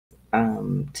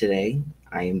Today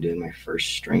I am doing my first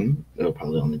stream. It'll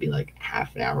probably only be like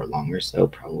half an hour long or so,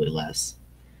 probably less.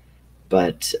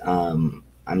 But I'm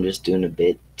just doing a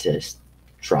bit to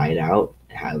try it out,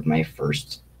 have my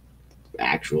first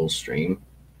actual stream.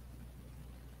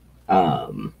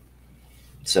 Um,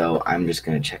 so I'm just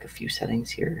gonna check a few settings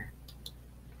here,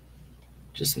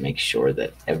 just make sure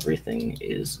that everything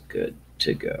is good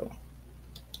to go.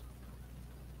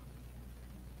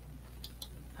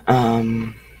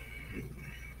 Um,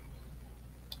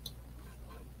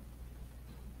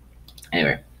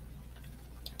 anyway,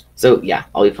 so yeah,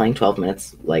 I'll be playing 12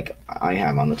 minutes like I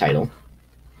have on the title,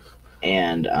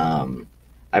 and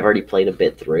I've already played a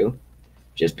bit through,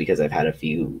 just because I've had a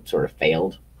few sort of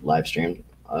failed live stream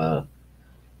uh,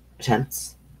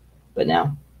 attempts. But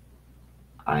now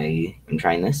I am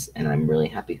trying this and I'm really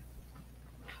happy.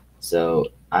 So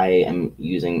I am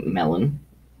using Melon,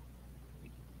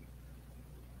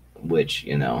 which,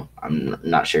 I'm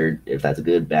not sure if that's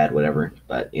good, bad, whatever,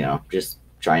 but, just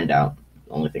trying it out.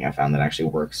 The only thing I found that actually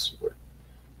works.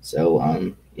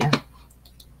 So, yeah,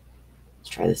 let's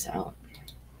try this out.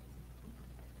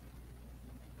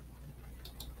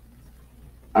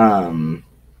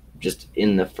 Just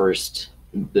in the first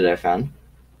that I found,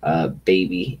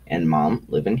 baby and mom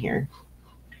live in here,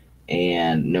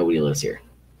 and nobody lives here.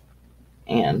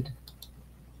 And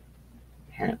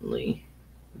apparently,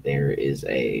 there is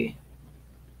a.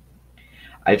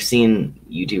 I've seen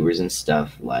YouTubers and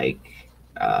stuff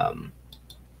um,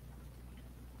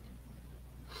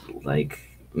 like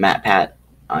Matt Pat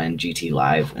on GT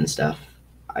Live and stuff.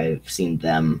 I've seen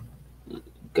them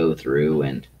go through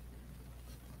and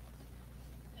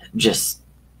just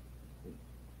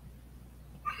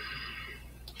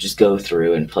go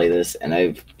through and play this, and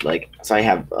I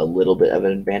have a little bit of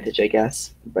an advantage, I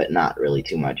guess, but not really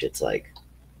too much. It's like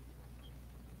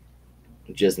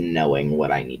just knowing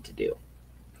what I need to do,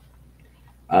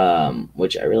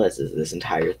 which I realize is this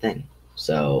entire thing.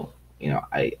 So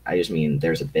I just mean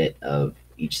there's a bit of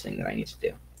each thing that I need to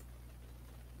do.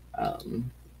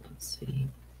 Let's see.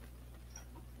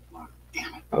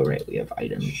 Oh right, we have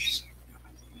items.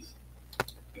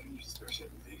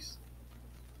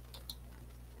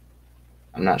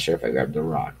 I'm not sure if I grabbed the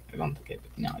rock. I don't think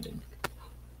I. No, I didn't.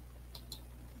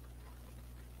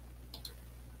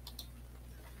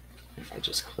 If I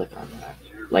just click on that,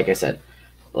 like I said,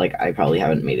 like I probably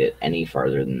haven't made it any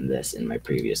farther than this in my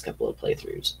previous couple of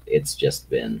playthroughs. It's just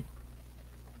been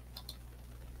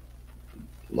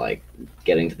like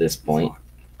getting to this point.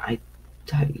 I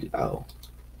oh,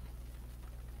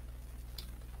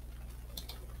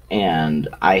 and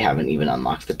I haven't even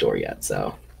unlocked the door yet.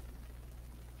 So,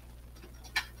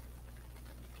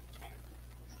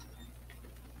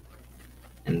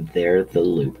 and there the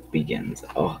loop begins.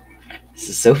 Oh, this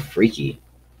is so freaky,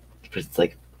 but it's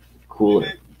like cool.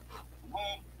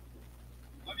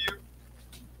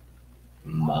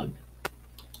 Mug.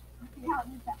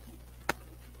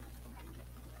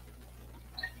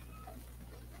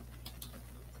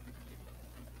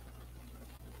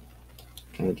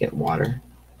 Can we get water?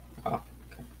 Oh,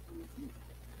 okay.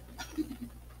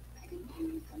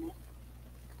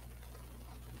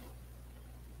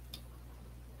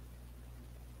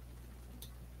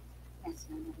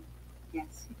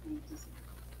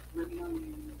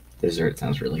 Dessert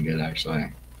sounds really good, actually.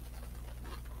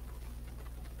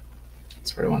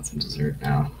 Sort of want some dessert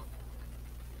now.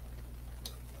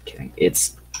 Kidding.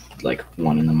 It's like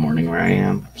 1 in the morning where I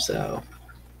am, so.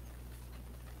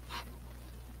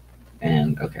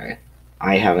 And okay,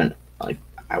 I haven't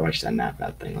I watched that nap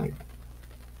that thing like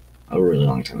a really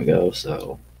long time ago,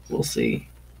 so we'll see.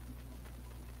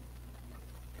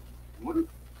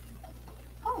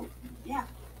 Oh, yeah,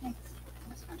 thanks.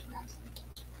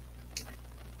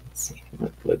 Let's see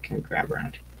what can I grab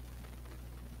around.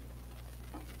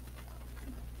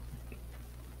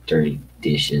 Dirty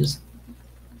dishes.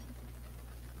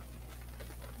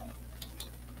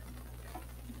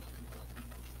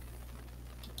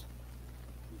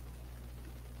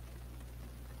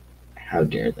 How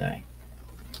dare they?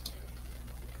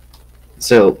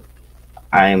 So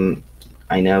I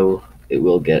know it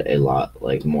will get a lot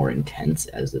more intense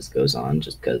as this goes on,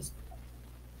 just because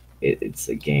it's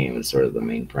a game and sort of the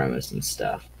main premise and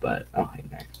stuff. But oh, hey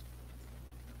there.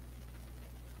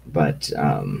 But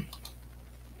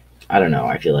I don't know.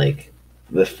 I feel like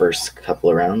the first couple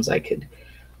of rounds I could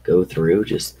go through,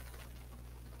 just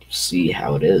see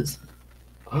how it is.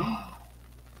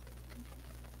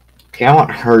 Okay, I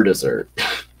want her dessert.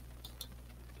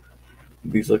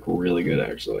 These look really good,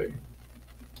 actually.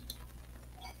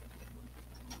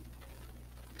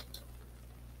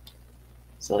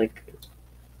 So,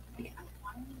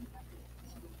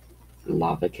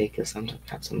 lava cake of some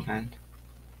kind.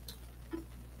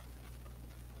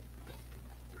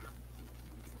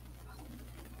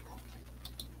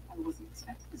 I wasn't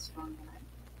expecting a strong guy.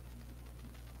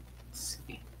 Let's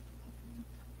see.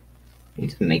 I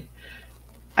need to make.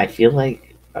 I feel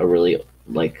like a really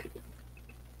like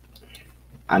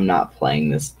I'm not playing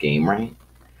this game right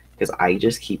because I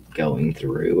just keep going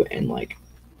through and like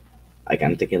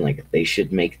I'm thinking like they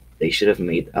should have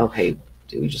made. Oh hey,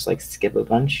 do we just like skip a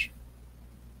bunch?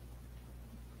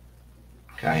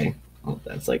 Okay, well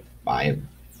that's like 5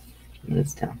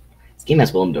 minutes down. This game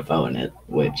has Willem Dafoe in it,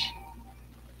 which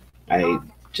I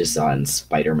just saw in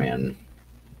Spider-Man,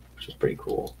 which was pretty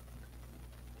cool.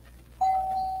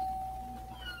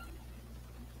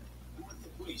 With the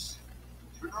police.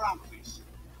 Turn around, please.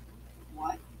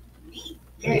 What? Me?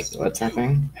 Wait, what's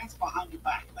happening? Hands behind your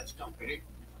back. Let's go, baby.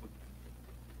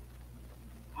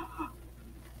 You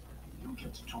don't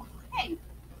get to talk. Hey,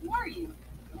 who are you?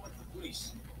 You're with the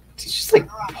police. Did you just like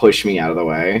push me out of the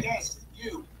way? Yes,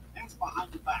 you. Hands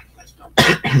behind your back. Let's go.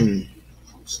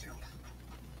 Hold still.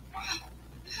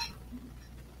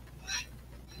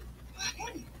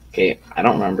 Okay, I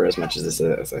don't remember as much as this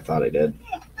as I thought I did.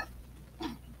 I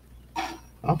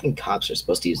don't think cops are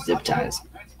supposed to use zip ties.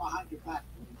 Hands behind your back,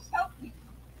 please. Help me.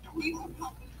 Please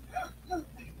help me.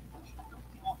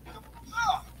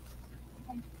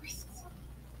 My wrists.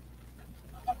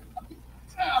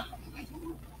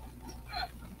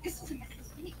 This is a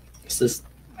mistake. This is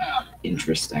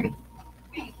interesting.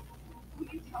 Wait, will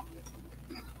you tell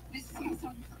me? This is my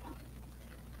son.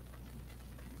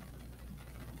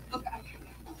 Look,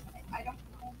 I don't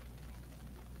know.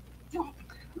 Don't.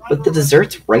 But the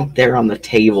dessert's right there on the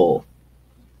table.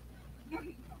 No, I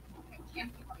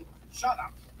can't be right. Shut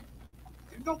up.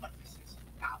 You know what this is.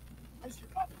 Now, where's your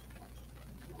mother?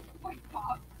 Wait,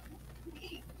 Bob.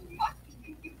 Please, you must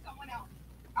be thinking someone else.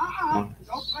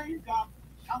 Don't play dumb.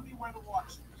 Tell me where to watch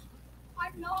this.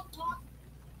 I'm not lost.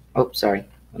 Oh, sorry.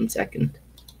 1 second.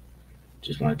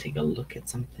 Just want to take a look at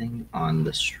something on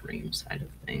the stream side of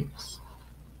things.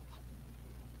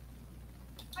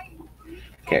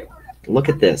 Okay, look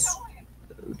at this.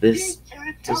 This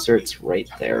dessert's right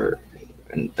there,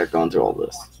 and they're going through all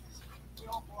this. We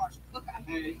all watch. Look, I'm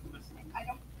Hey, listen. I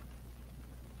don't.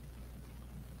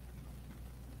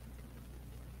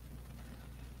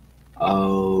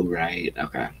 Oh, right.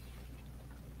 Okay.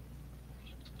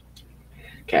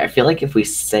 Okay, I feel like if we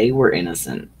say we're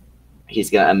innocent,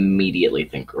 he's gonna immediately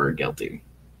think we're guilty.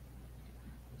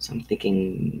 So I'm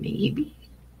thinking maybe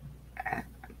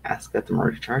ask at the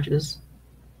murder charges,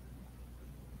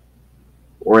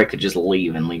 or I could just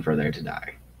leave and leave her there to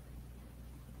die.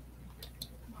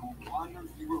 No wonder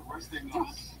you were worse than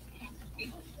us.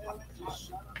 Just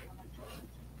shut up.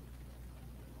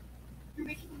 You're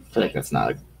making me I feel like that's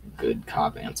not a good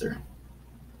cop answer.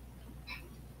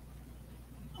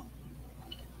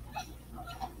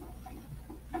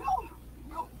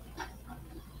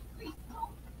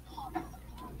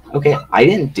 Okay, I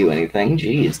didn't do anything.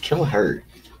 Jeez, kill her.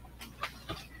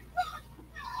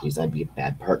 Jeez, I'd be a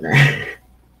bad partner.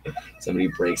 Somebody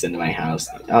breaks into my house.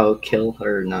 Oh, kill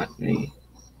her, not me.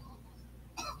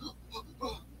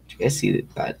 Did you guys see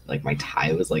that? Like, my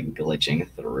tie was, like, glitching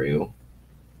through.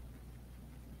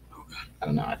 I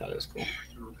don't know, I thought it was cool.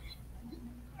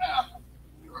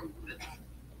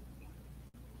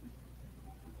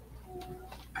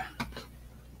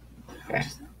 Okay,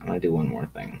 I'm gonna do one more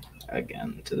thing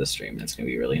again to the stream. It's gonna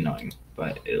be really annoying,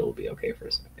 but it'll be okay for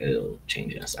a sec. It'll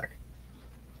change in a sec.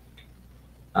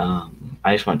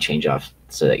 I just want to change off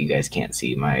so that you guys can't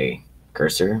see my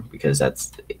cursor, because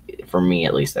that's, for me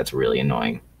at least, that's really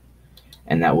annoying.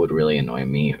 And that would really annoy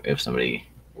me if somebody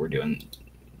were doing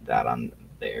that on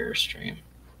their stream.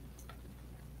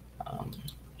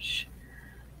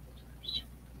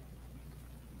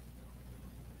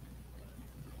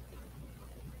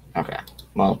 Okay,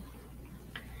 well,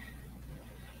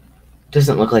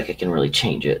 doesn't look like I can really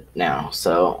change it now,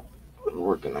 so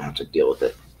we're gonna have to deal with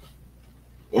it.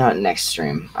 You know what, next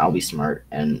stream I'll be smart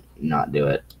and not do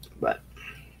it, but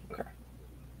okay.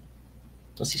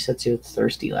 Plus you said she was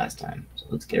thirsty last time, so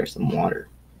let's get her some water.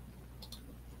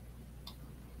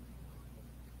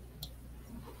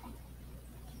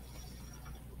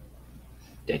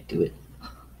 Did I do it?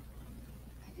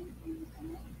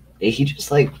 Did he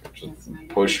just like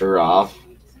push her off?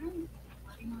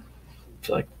 I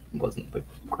feel like it wasn't the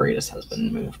greatest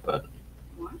husband move, but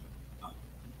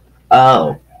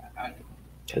oh,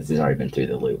 because he's already been through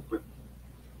the loop.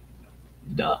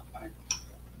 Duh.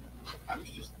 I was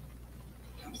just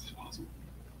responsible.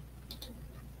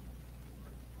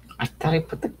 I thought I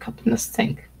put the cup in the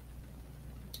sink.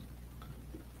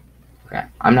 Okay,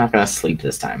 I'm not gonna sleep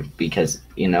this time because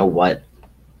you know what?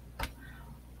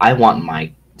 I want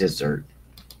my dessert.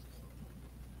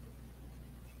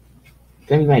 It's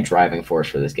gonna be my driving force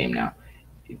for this game now.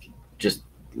 Just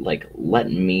like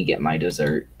let me get my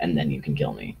dessert and then you can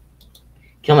kill me.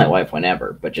 Kill my wife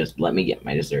whenever, but just let me get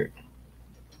my dessert.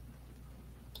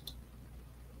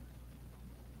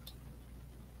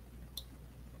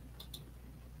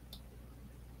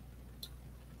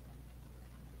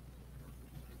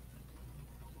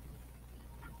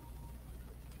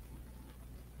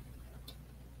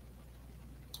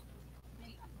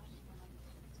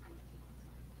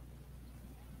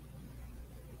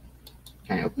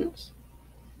 Can I open this?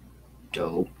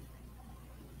 Dope.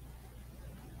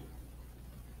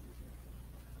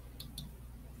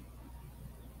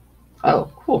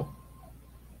 Oh, cool.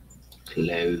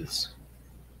 Clothes.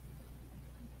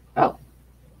 Oh.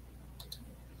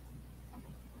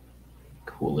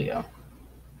 Coolio.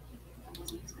 I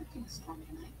wasn't expecting a storm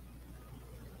tonight.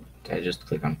 Did I just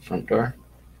click on front door?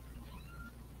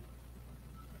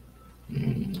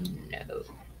 No.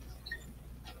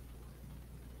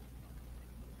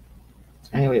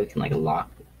 Anyway, we can like lock.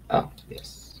 Oh,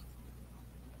 yes.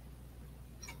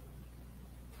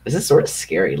 This is sort of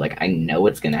scary. Like, I know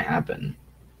what's gonna happen.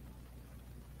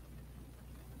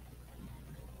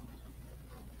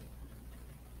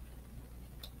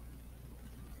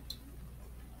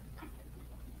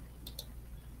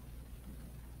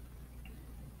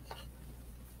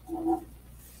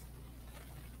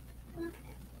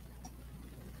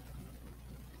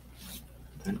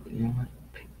 You know what?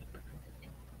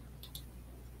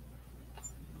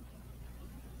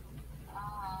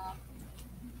 Uh,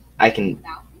 I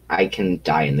now? can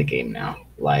die in the game now.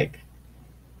 Like,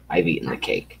 I've eaten the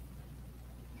cake.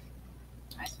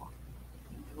 Nice one.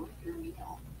 Enjoy your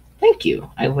meal. Thank you.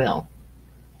 I will.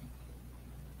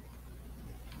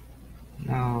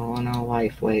 No, no,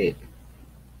 wife, wait.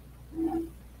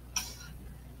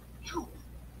 Help.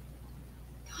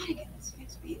 Gotta get this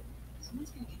fixed, babe. Someone's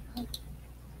gonna get hurt.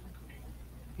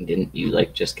 Didn't you,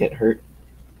 like, just get hurt?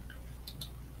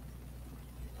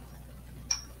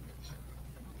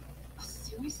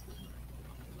 Seriously?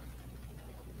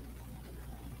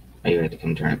 Oh, you had to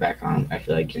come turn it back on? I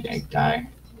feel like you're gonna die.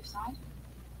 To your side?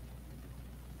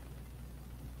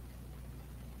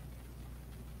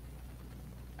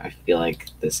 I feel like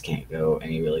this can't go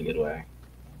any really good way.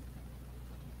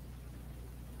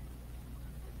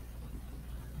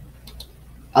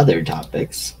 Other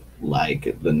topics,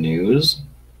 like the news.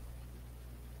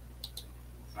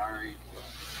 Sorry.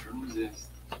 Couldn't resist.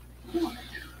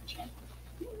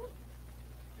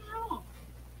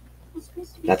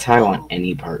 That's how I want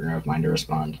any partner of mine to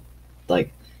respond.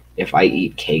 Like, if I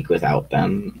eat cake without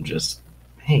them, just,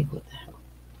 hey, what the hell?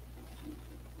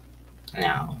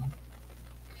 No.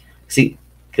 See,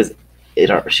 because it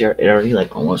already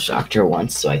like almost shocked her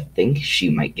once, so I think she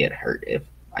might get hurt if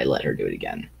I let her do it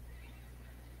again.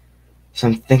 So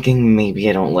I'm thinking maybe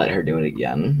I don't let her do it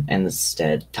again and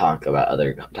instead talk about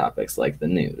other topics like the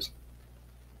news.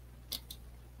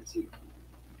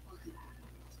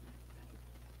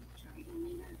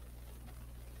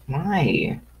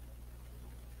 Why?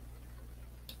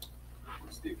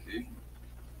 What's the occasion?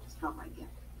 It's not my gift.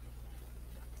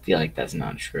 I feel like that's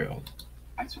not true.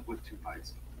 I took like 2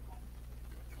 bites.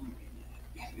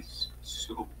 It is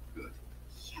so good.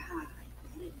 Yeah, I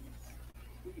bet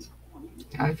it is.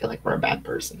 I feel like we're a bad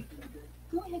person.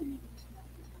 Go ahead and make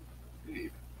it.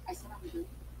 Babe, I said I would do it.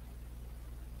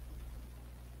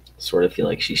 Sort of feel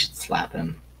like she should slap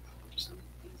him.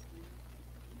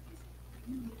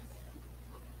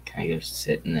 Can I go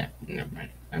sit in there? Never mind.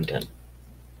 I'm done.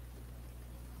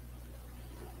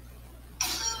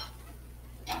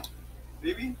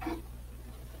 baby?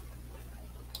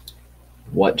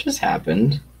 What just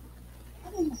happened?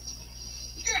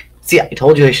 See, I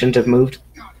told you I shouldn't have moved.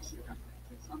 God,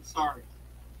 I'm sorry.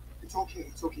 It's okay.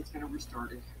 It's okay. It's gonna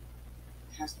restart. It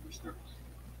has to restart.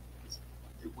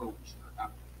 It will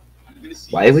restart. I'm gonna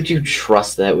see. Why would you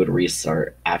trust that it would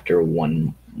restart after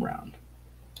one round?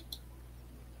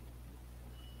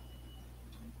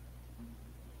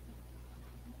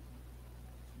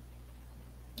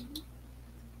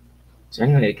 Is there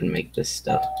any way I can make this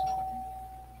stuff?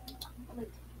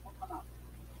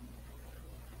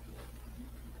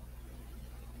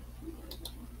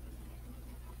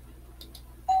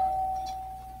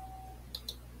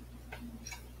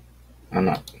 I'm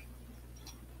not.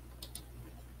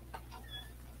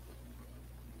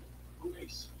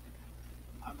 Police.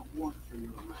 I have a warrant for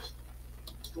your arrest.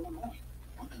 What's going on?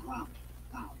 On the ground.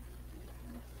 Now.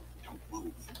 Don't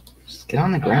move. Just get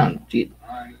on the ground. Gee,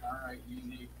 All right,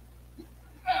 easy.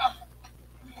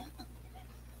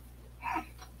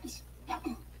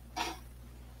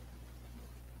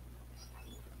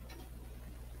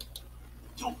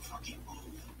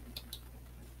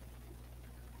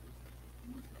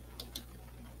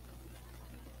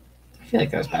 feel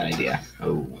like that was a bad idea.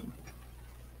 Oh.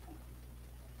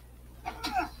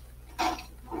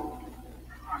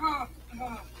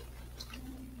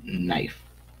 Knife.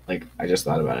 Like, I just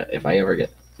thought about it. If I ever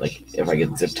get, like, if I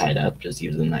get zip tied up, just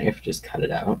use the knife, just cut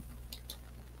it out.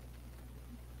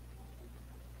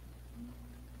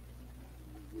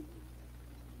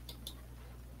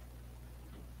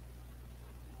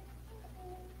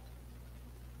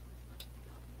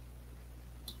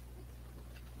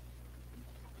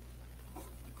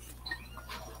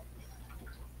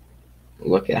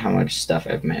 Look at how much stuff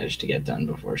I've managed to get done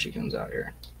before she comes out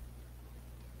here.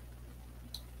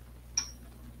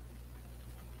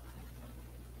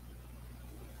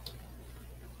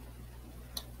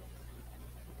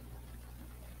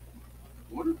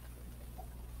 Water?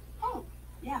 Oh,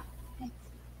 yeah, thanks.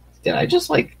 Did I just,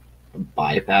 like,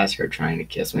 bypass her trying to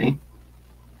kiss me?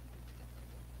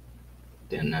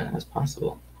 Didn't know that was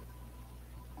possible.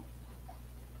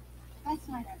 That's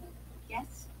not ever.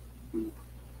 Yes?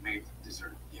 Made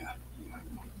dessert. Yeah.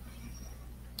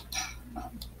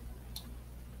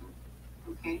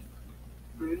 Okay.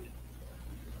 Rude.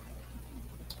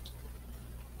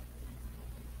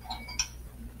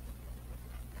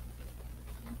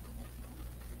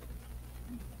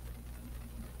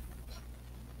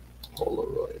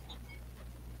 Polaroid.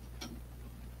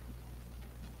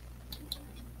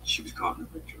 She was caught in a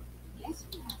picture. Yes,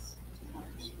 yes.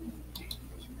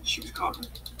 She was caught in a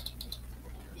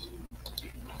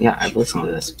Yeah, I've listened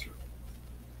to this.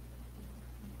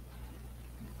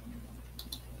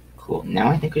 Cool. Now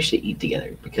I think we should eat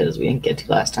together because we didn't get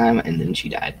to last time and then she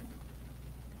died.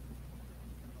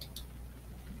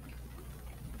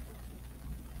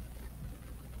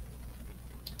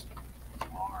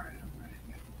 Alright.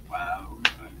 Wow.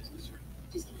 Dessert.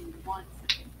 Just give me 1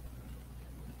 second.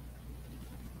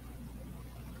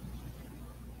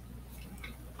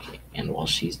 And while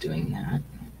she's doing that,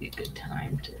 it'd be a good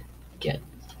time to get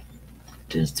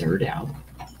dessert out.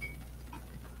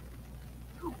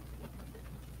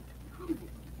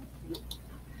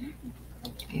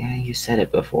 Yeah, you said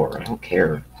it before. I don't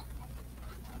care.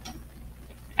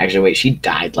 Actually, wait, she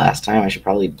died last time. I should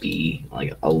probably be,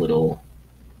 like, a little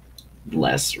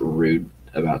less rude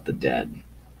about the dead.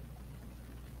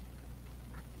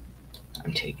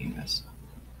 I'm taking this.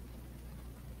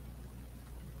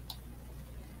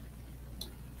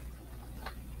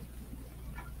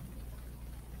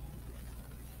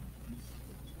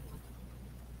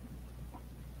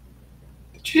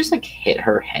 Did you just, like, hit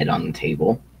her head on the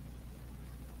table?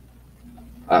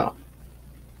 Oh.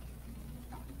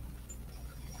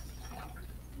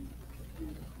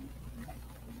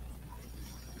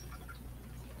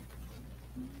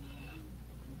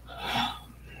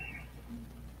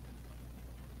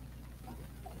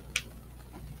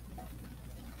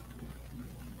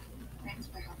 Thanks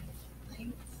for helping.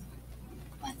 Thanks.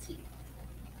 Let's eat.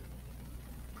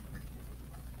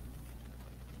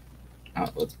 Oh,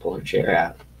 let's pull her chair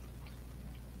out.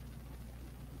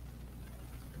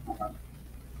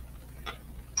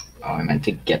 Oh, I meant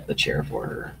to get the chair for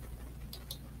her.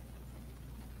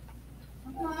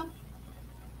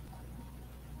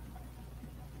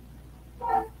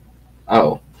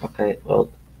 Oh, okay,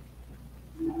 well,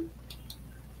 There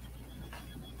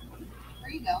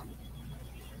you go.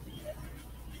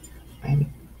 maybe.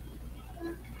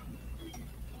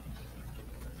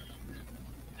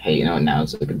 Hey, you know what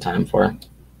now's a good time for?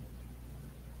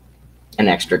 An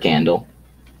extra candle.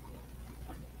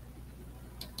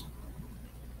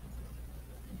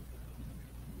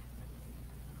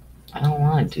 I don't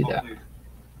want to do that.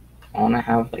 I want to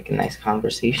have, like, a nice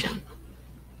conversation.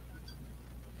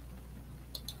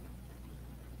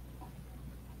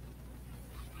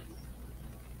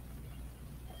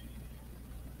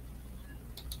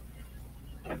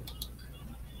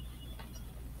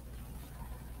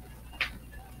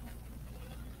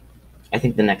 I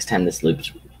think the next time this loop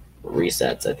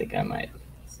resets, I think I might.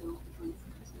 So,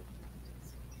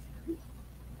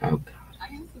 Oh, God. I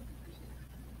have something for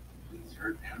you.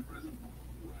 Dessert and present.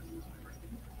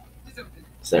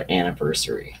 It's their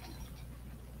anniversary.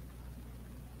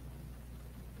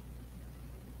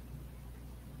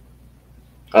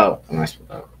 Oh, am I supposed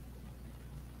to? Oh.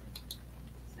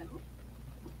 So,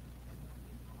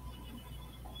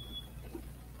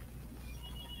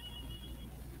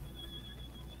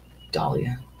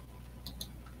 Dahlia.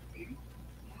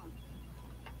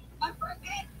 I'm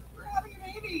pregnant. We're having a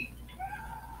baby.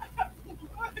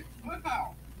 What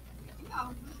now?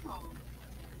 Yeah, no.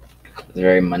 It's a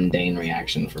very mundane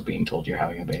reaction for being told you're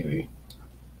having a baby.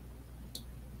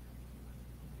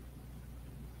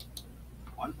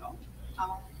 What now? I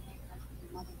want to make her for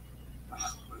your mother. But I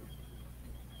never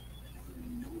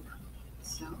even knew her.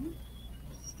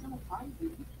 I'm fine,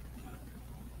 baby.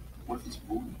 What if it's a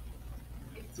boy?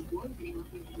 If it's a boy, then he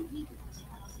won't be able to leave because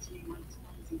someone else is doing what it's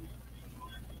going to do.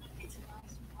 It's a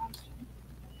nice question.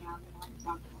 Now we want to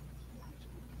talk about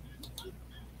it.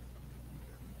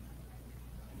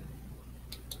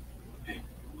 Hey,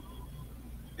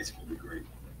 it's gonna be great.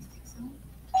 You think so?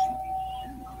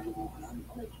 You're incredible, and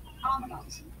I'm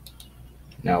amazing.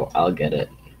 No, I'll get it.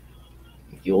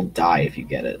 You'll die if you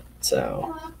get it.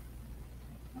 So,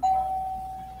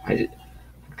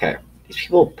 okay. These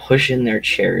people push in their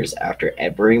chairs after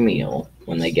every meal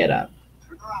when they get up,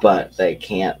 but they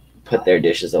can't put their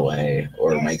dishes away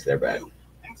or make their bed.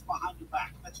 Thanks behind your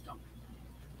back. Let's go.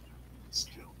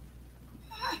 Still.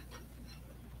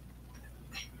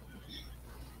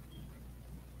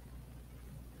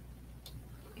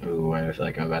 Ooh, I feel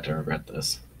like I'm about to regret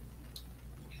this.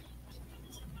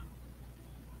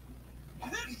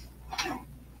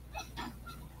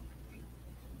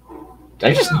 Did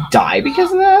I just die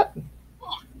because of that?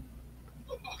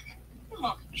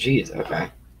 Jeez,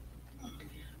 okay.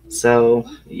 So,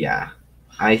 yeah.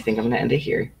 I think I'm going to end it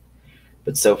here.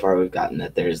 But so far we've gotten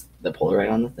that there's the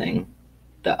Polaroid on the thing,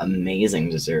 the amazing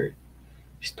dessert,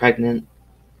 she's pregnant,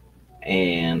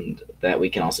 and that we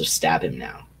can also stab him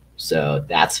now. So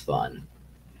that's fun.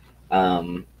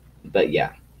 But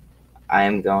yeah, I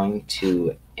am going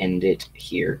to end it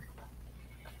here.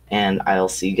 And I'll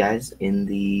see you guys in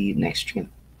the next stream.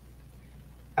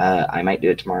 I might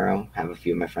do it tomorrow, have a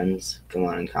few of my friends come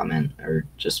on and comment, or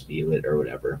just view it or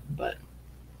whatever. But,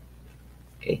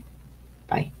 okay,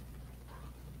 bye.